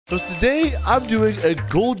So today, I'm doing a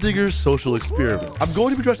gold digger social experiment. I'm going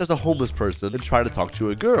to be dressed as a homeless person and try to talk to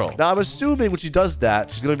a girl. Now, I'm assuming when she does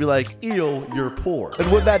that, she's going to be like, ew, you're poor.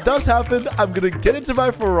 And when that does happen, I'm going to get into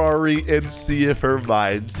my Ferrari and see if her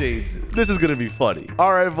mind changes. This is going to be funny.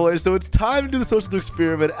 All right, boys, so it's time to do the social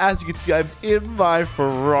experiment. As you can see, I'm in my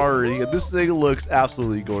Ferrari, and this thing looks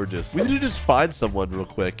absolutely gorgeous. We need to just find someone real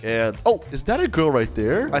quick. And, oh, is that a girl right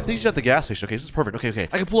there? I think she's at the gas station. Okay, this is perfect. Okay.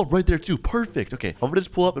 I can pull up right there, too. Perfect. Okay, I'm going to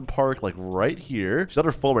just pull up and park, like, right here. She's on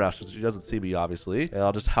her phone right now, so she doesn't see me, obviously. And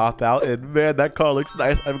I'll just hop out, and, man, that car looks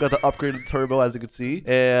nice. I've got the upgraded turbo, as you can see.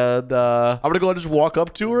 And, I'm going to go and just walk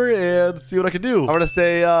up to her and see what I can do. I'm going to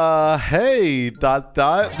say, hey, ... She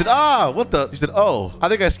said, what the? She said, oh, I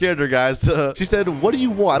think I scared her, guys. She said, what do you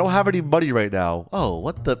want? I don't have any money right now. Oh,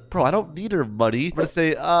 what the? Bro, I don't need her money. I'm going to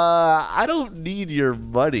say, I don't need your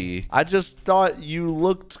money. I just thought you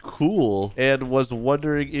looked cool and was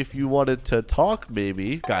wondering if you wanted to talk,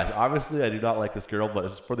 maybe. Guys, obviously, I do not like this girl, but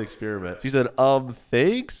it's for the experiment. She said,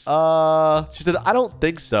 thanks? She said, I don't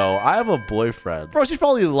think so. I have a boyfriend. Bro, she's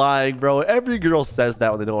probably lying, bro. Every girl says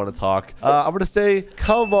that when they don't want to talk. I'm going to say,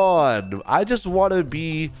 come on. I just want to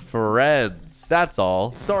be friends. That's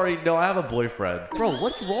all. Sorry, no, I have a boyfriend. Bro,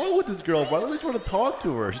 what's wrong with this girl, bro? I really just want to talk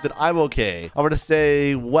to her. She said, I'm okay. I'm going to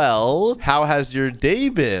say, well, how has your day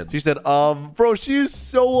been? She said, bro, she's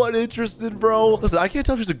so uninterested, bro. Listen, I can't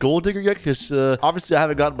tell if she's a gold digger yet because obviously I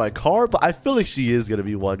haven't gotten my car, but I feel like she is going to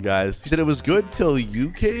be one, guys. She said, it was good till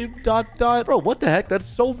you came, ... Bro, what the heck? That's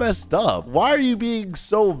so messed up. Why are you being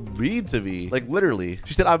so mean to me? Like, literally.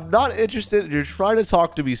 She said, I'm not interested and you're trying to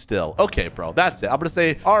talk to me still. Okay, bro, that's it. I'm going to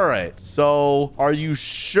say, all right, so are you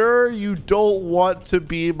sure you don't want to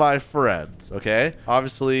be my friend? Okay.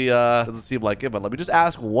 Obviously, doesn't seem like it, but let me just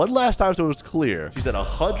ask one last time so it was clear. She said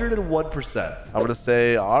 101%. I'm going to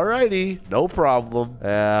say, all righty, no problem.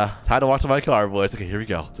 Time to walk to my car, boys. Okay, here we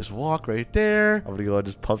go. Just walk right there. I'm going to go and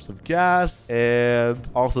just pump some gas and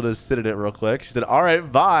also just sit in it real quick. She said, all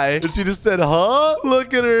right, bye. And she just said, huh?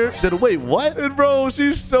 Look at her. She said, wait, what? And bro,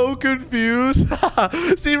 she's so confused.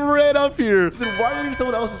 She ran up here. She said, why are you in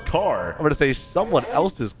someone else's car? I'm going to say someone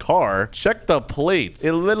else's car. Check the plates.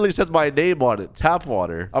 It literally says my name on it. Tap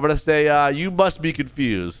water. I'm going to say, you must be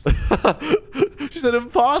confused. She said,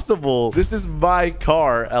 impossible. This is my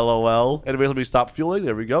car, LOL. Anyway, let me stop fueling.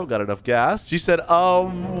 There we go. Got enough gas. She said,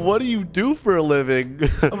 what do you do for a living?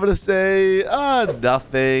 I'm going to say,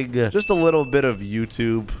 nothing. Just a little bit of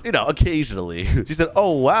YouTube. You know, occasionally. She said,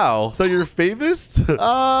 oh, wow. So you're famous?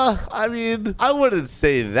 I mean, I wouldn't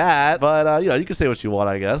say that, but, you know, you can say what you want,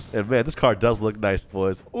 I guess. And man, this car does look nice,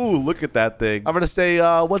 boys. Ooh, look at that thing. I'm going to say,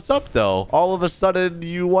 what's up, though? All of a sudden,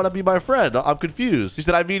 you want to be my friend. I'm confused. She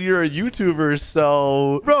said, I mean, you're a YouTuber, so...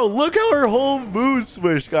 Bro, look how her whole mood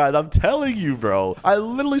switched, guys. I'm telling you, bro. I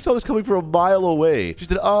literally saw this coming from a mile away. She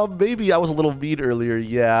said, maybe I was a little mean earlier.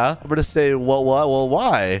 Yeah. I'm going to say, what? Well,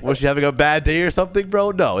 why? Was she having a bad day or something, bro?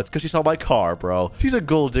 No, it's because she saw my car, bro. She's a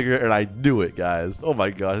gold digger, and I knew it, guys. Oh, my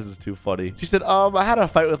gosh. This is too funny. She said, I had a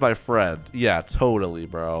fight with my friend. Yeah, totally,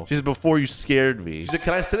 bro. She said, before you scared me. She said,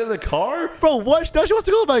 can I sit in the car? Bro, what? Now she wants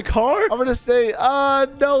to go in my car? I'm going to say,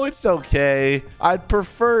 no, it's okay. I'd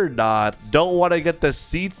prefer not. Don't want to get the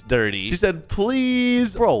seats dirty. She said,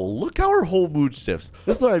 please. Bro, look how her whole mood shifts.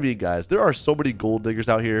 This is what I mean, guys. There are so many gold diggers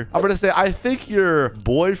out here. I'm going to say, I think your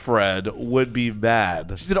boyfriend would be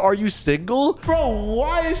mad. She said, are you single? Bro,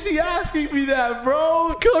 why is she asking me that,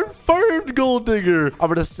 bro? Confirmed gold digger. I'm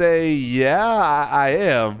going to say, yeah, I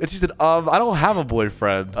am. And she said, I don't have a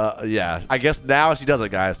boyfriend. Yeah, I guess now she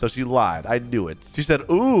doesn't, guys. So she lied. I knew it. She said,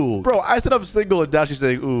 ooh. Bro, I said I'm single and now she's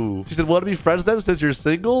saying, ooh. She said, want to be friends then since you're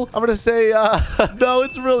single? I'm going to say, no,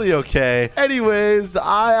 it's really okay. Anyways,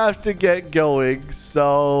 I have to get going.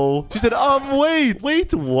 So she said,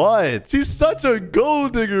 wait, what? She's such a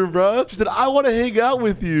gold digger, bro. She said, I want to hang out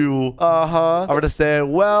with you. I'm going to say,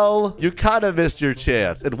 well, you kind of missed your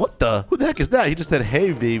chance. And what the? Who the heck is that? He just said,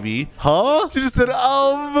 hey, baby. Huh? She just said,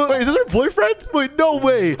 wait, is that her boyfriend? Wait, no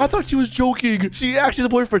way. I thought she was joking. She actually has a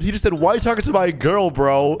boyfriend. He just said, why are you talking to my girl,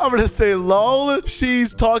 bro? I'm going to say, lol,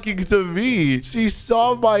 she's talking to me. She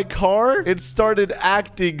saw my car and started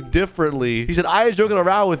acting differently. He said, I was joking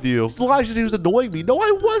around with you. It's a lie. She said he was annoying me. No,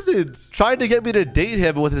 I wasn't. Trying to get me to date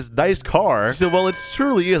him with his nice car. She said, well, it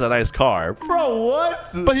truly is a nice car. Bro,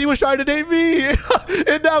 what? But he was trying to date me.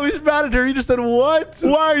 And now he's mad at her. He just said, what?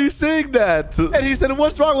 Why are you saying that? And he said,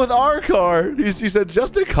 what's wrong with our car? She said,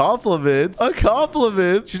 just a compliment. A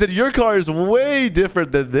compliment. She said, your car is way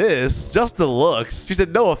different than this. Just the looks. She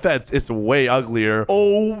said, no offense. It's way uglier.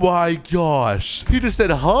 Oh my gosh. He just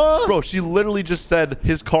said, huh? Bro, she literally literally just said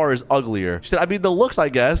his car is uglier. She said, I mean, the looks, I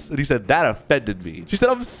guess. And he said, that offended me. She said,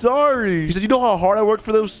 I'm sorry. He said, you know how hard I worked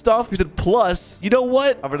for those stuff? He said, plus, you know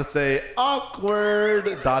what? I'm going to say awkward, ...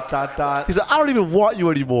 He said, I don't even want you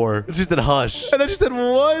anymore. And she said, hush. And then she said,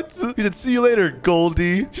 what? He said, see you later,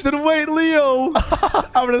 Goldie. She said, wait, Leo.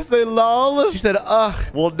 I'm going to say, lol. She said,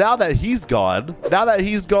 well, now that he's gone,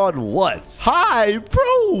 what? Hi,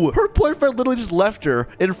 bro. Her boyfriend literally just left her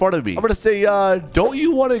in front of me. I'm going to say, don't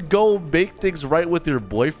you want to go make things right with your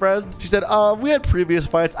boyfriend? She said, we had previous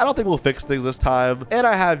fights. I don't think we'll fix things this time. And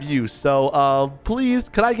I have you. So, please,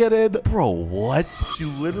 can I get in? Bro, what? She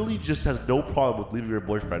literally just has no problem with leaving her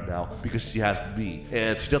boyfriend now because she has me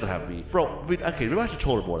and she doesn't have me. Bro, I mean, okay, maybe I should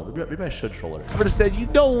troll her more. Maybe I should troll her. I'm going to say, you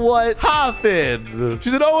know what? Hop in. She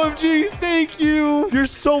said, OMG, thank you. You're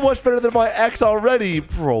so much better than my ex already.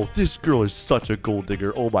 Bro, this girl is such a gold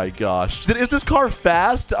digger. Oh my gosh. She said, is this car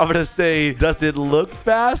fast? I'm going to say, does it look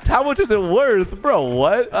fast? How much is it worth? Bro,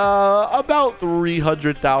 what? About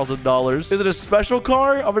 $300,000. Is it a special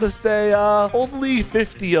car? I'm going to say, only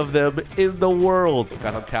 50 of them in the world.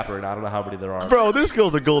 Guys, I'm capping right now. I don't know how many there are. Bro, this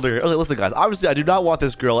girl's a gold digger. Okay, listen, guys. Obviously, I do not want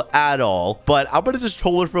this girl at all, but I'm going to just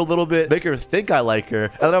troll her for a little bit, make her think I like her,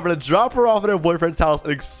 and then I'm going to drop her off at her boyfriend's house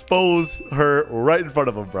and expose her right in front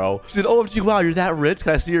of him, bro. She said, OMG, wow, you're that rich?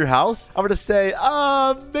 Can I see your house? I'm going to say,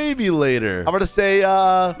 maybe later. I'm going to say,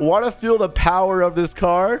 want to feel the power of this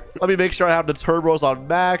car? Let me make sure I have the turbos on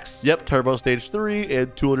max. Yep, turbo stage 3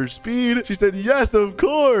 and 200 speed. She said, yes, of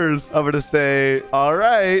course. I'm going to say, all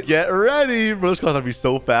right, get ready. Bro, this car's going to be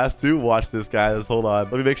so fast too. Watch this, guys. Hold on.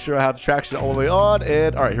 Let me make sure I have traction all the way on.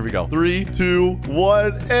 And all right, here we go. 3, 2,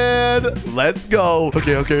 1, and let's go.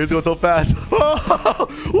 Okay, it's going so fast.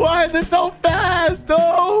 Why is it so fast?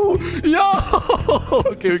 Oh, yo.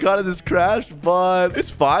 Okay, we got in this crash, but it's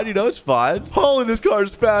fine. You know, it's fine. Holy, this car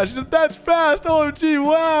is fast. She said, that's fast. OMG,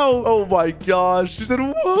 wow. Oh my gosh. She said,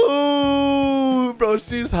 whoa. Bro,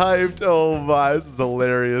 she's hyped. Oh my, this is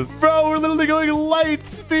hilarious. Bro, we're literally going light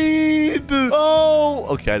speed. Oh,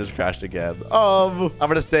 okay, I just crashed again. I'm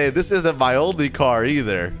gonna say this isn't my only car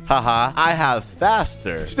either. Haha, I have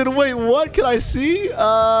faster. She said, wait, what? Can I see?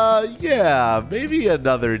 Yeah, maybe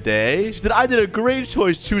another day. She said, I did a great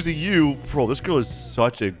choice choosing you. Bro, this girl is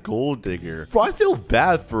such a gold digger. Bro, I feel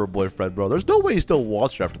bad for her boyfriend, bro. There's no way he still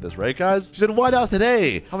wants her after this, right, guys? She said, why not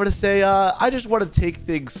today? I'm gonna say, I just want to take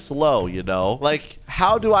things slow, you know? Like,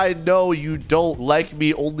 how do I know you don't like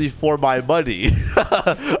me only for my money?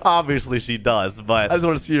 Obviously she does, but I just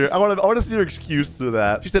want to see her. I want to see her excuse to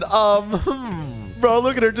that. She said, Bro,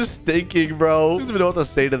 look at her just thinking, bro. She doesn't even know what to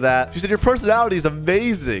say to that. She said, your personality is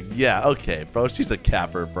amazing. Yeah, okay, bro. She's a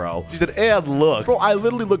capper, bro. She said, and look. Bro, I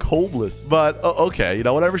literally look homeless. But, okay, you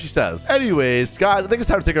know, whatever she says. Anyways, guys, I think it's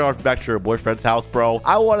time to take her off back to her boyfriend's house, bro.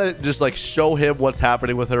 I want to just, like, show him what's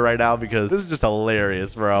happening with her right now because this is just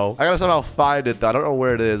hilarious, bro. I gotta somehow find it, though. I don't know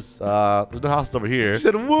where it is. There's no houses over here. She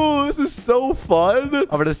said, woo, this is so fun. I'm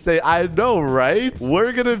gonna say, I know, right?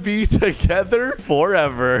 We're gonna be together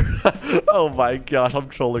forever. Oh, my gosh, I'm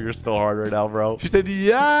trolling her so hard right now, bro. She said,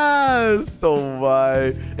 yes. Oh, my.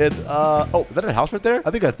 And, oh, is that a house right there?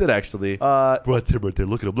 I think that's it, actually. Bro, that's him right there.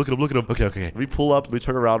 Look at him. Look at him. Look at him. Okay, okay. Let me pull up. Let me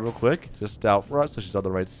turn around real quick. Just out front, so she's on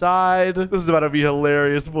the right side. This is about to be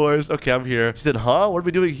hilarious, boys. Okay, I'm here. She said, huh? What are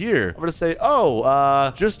we doing here? I'm gonna say,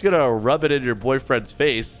 oh, just gonna rub it in your boyfriend's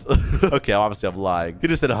face. Okay, obviously I'm lying. He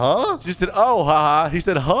just said, huh? She said, oh, haha. He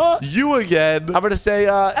said, huh? You again. I'm gonna say,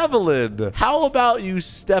 Evelyn, how about you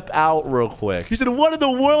step out real quick? He said, what in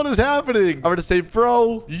the world is happening? I'm gonna say,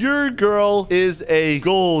 bro, your girl is a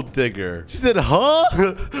gold digger. She said,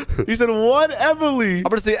 huh? He said, what, Emily? I'm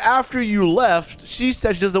gonna say, after you left, she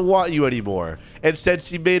said she doesn't want you anymore and said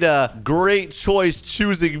she made a great choice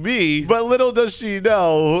choosing me, but little does she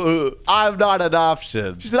know, I'm not an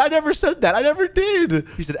option. She said, I never said that. I never did.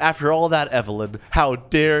 He said, after all that, Evelyn, how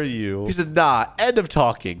dare you? He said, nah, end of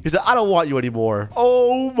talking. He said, I don't want you anymore.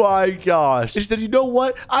 Oh my gosh. And she said, you know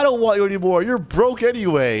what? I don't want you anymore. You're broke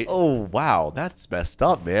anyway. Oh, wow. That's messed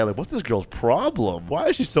up, man. Like, what's this girl's problem? Why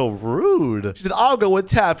is she so rude? She said, I'll go with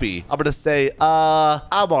Tappy. I'm gonna say, I'm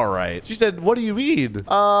all right. She said, what do you mean?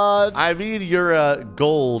 I mean, you're a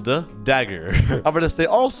gold dagger. I'm gonna say,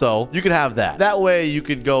 also, you can have that. That way you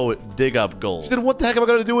can go dig up gold. She said, what the heck am I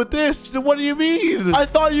gonna do with this? She said, what do you mean? I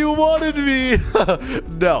thought you wanted me.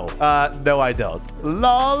 No, I don't.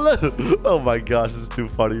 Lol. Oh my gosh, this is too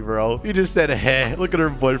funny, bro. He just said, hey. Look at her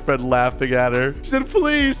boyfriend laughing at her. She said,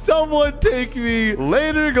 please, someone take me.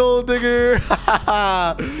 Later, gold digger.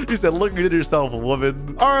 He said, look at yourself,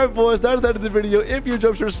 woman. All right, boys, that's the end of the video. If you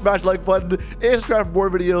enjoyed, sure to smash the like button and subscribe for more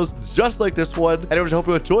videos just like this one. And I hope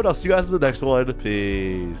you enjoyed. I'll see you guys in the next one.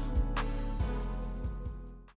 Peace.